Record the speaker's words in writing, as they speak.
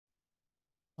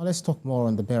Now let's talk more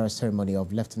on the bearer ceremony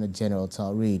of Lieutenant General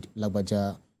Taoreed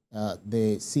Lagbaja.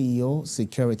 The CEO,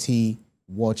 Security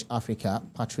Watch Africa,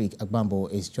 Patrick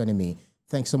Agbambu, is joining me.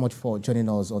 Thanks so much for joining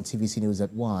us on TVC News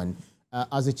at 1.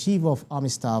 As the Chief of Army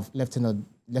Staff, Lieutenant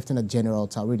General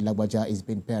Taoreed Lagbaja is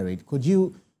being buried. Could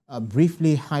you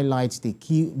briefly highlight the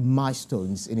key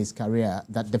milestones in his career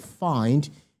that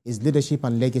defined his leadership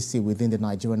and legacy within the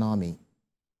Nigerian Army?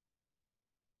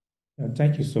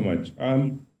 Thank you so much.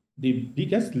 The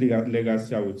biggest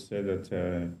legacy, I would say that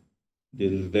the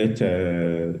late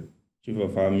Chief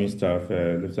of Army Staff,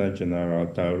 Lieutenant General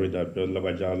Taoreed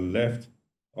Lagbaja, left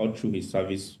all through his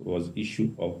service was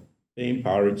issue of paying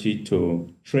priority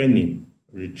to training,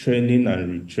 retraining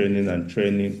and retraining and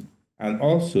training, and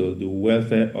also the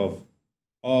welfare of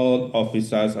all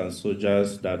officers and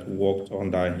soldiers that worked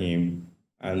under him.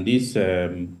 And this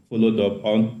followed up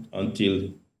until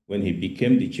when he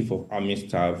became the Chief of Army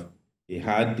Staff. He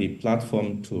had the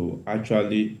platform to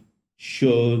actually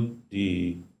show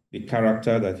the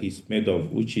character that he's made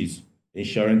of, which is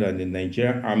ensuring that the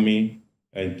Nigerian Army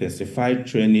intensified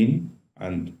training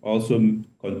and also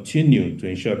continue to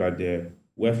ensure that the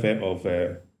welfare of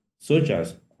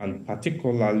soldiers, and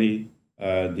particularly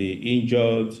the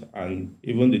injured and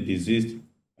even the diseased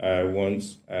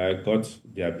ones, got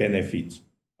their benefits.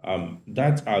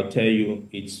 That, I'll tell you,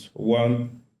 it's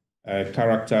one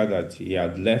character that he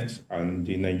had left, and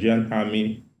the Nigerian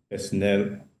Army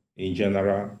personnel in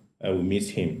general will miss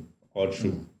him all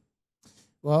through.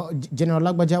 Well, General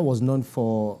Lagbaja was known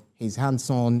for his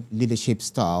hands-on leadership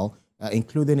style,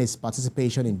 including his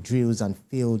participation in drills and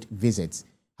field visits.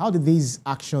 How did these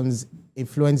actions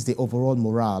influence the overall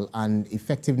morale and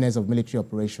effectiveness of military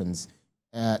operations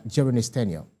during his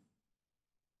tenure?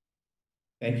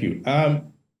 Thank you.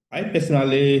 I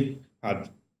personally had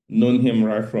known him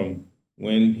right from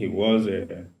when he was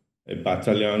a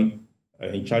battalion,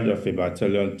 in charge of a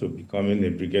battalion, to becoming a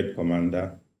brigade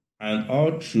commander. And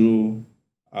all through,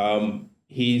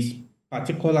 he's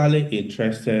particularly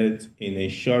interested in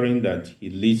ensuring that he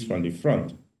leads from the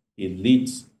front. He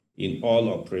leads in all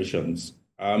operations.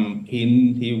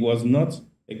 He was not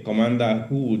a commander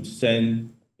who would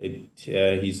send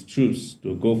his troops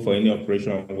to go for any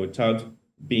operation without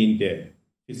being there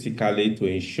physically to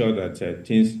ensure that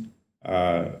things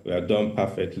were done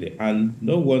perfectly. And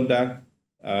no wonder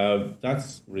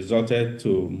that's resulted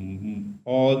to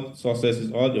all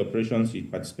successes, all the operations he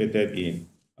participated in.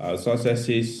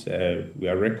 Successes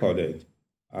were recorded.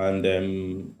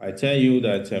 And I tell you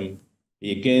that,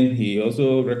 again, he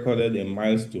also recorded a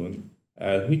milestone,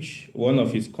 which one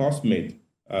of his classmates,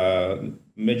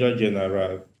 Major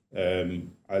General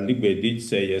Aligbe, did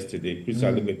say yesterday, Chris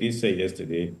Aligbe did say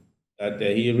yesterday, that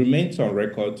he remains on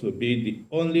record to be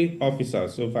the only officer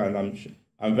so far, and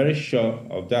I'm very sure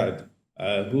of that,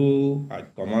 who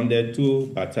had commanded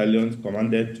 2 battalions,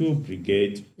 commanded 2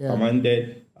 brigades,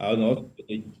 commanded, also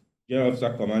a general officer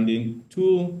commanding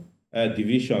 2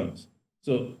 divisions.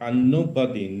 So, and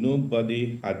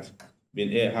nobody had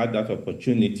had that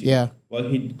opportunity. Yeah. Well,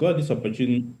 he got this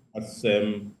opportunity as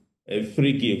a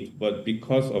free gift, but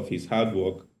because of his hard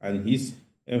work and his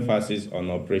emphasis on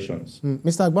operations.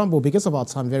 Mr. Agbambu, because of our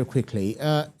time, very quickly,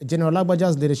 General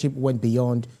Lagbaja's leadership went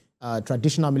beyond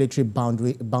traditional military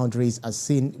boundaries as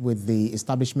seen with the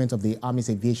establishment of the Army's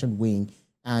Aviation Wing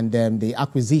and the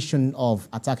acquisition of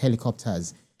attack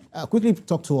helicopters. Quickly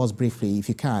talk to us briefly, if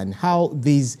you can, how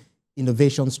these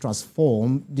innovations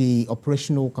transform the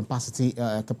operational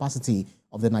capacity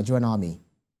of the Nigerian Army.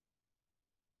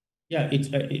 Yeah,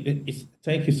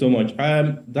 thank you so much.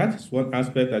 That's one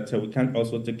aspect that we can't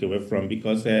also take away from,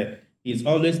 because he's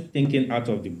always thinking out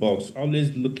of the box,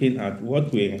 always looking at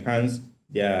what will enhance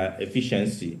their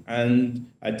efficiency.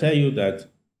 And I tell you that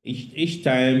each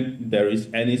time there is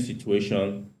any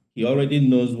situation, he already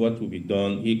knows what will be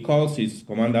done. He calls his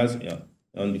commanders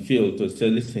on the field to say,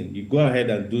 listen, you go ahead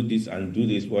and do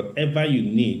this, whatever you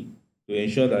need to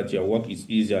ensure that your work is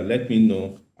easier, let me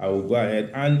know. I will go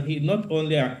ahead. And he not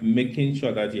only making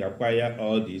sure that he acquire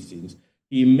all these things,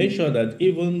 he made sure that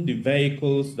even the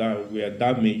vehicles that were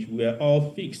damaged were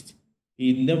all fixed.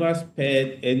 He never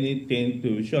spared anything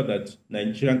to ensure that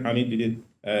Nigerian Army didn't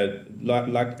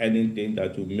lack anything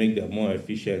that would make them more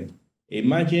efficient.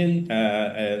 Imagine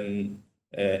an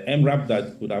MRAP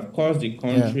that could have cost the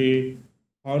country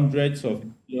hundreds of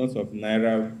millions of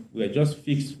naira was just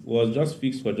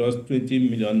fixed for just 20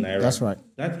 million naira. That's right.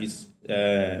 That is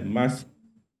massive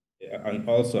and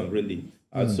awesome, really.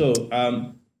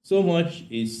 So much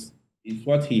is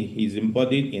what he's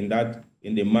embodied in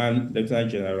the man,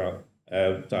 Lieutenant General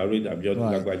Taoreed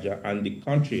Lagbaja, and the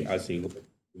country as a whole.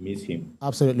 miss him.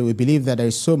 Absolutely. We believe that there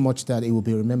is so much that he will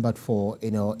be remembered for,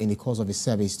 in the course of his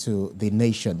service to the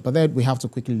nation. But then we have to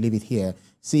quickly leave it here.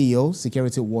 CEO,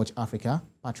 Security Watch Africa,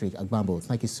 Patrick Agbambu,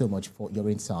 thank you so much for your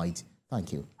insight.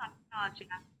 Thank you.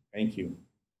 Thank you.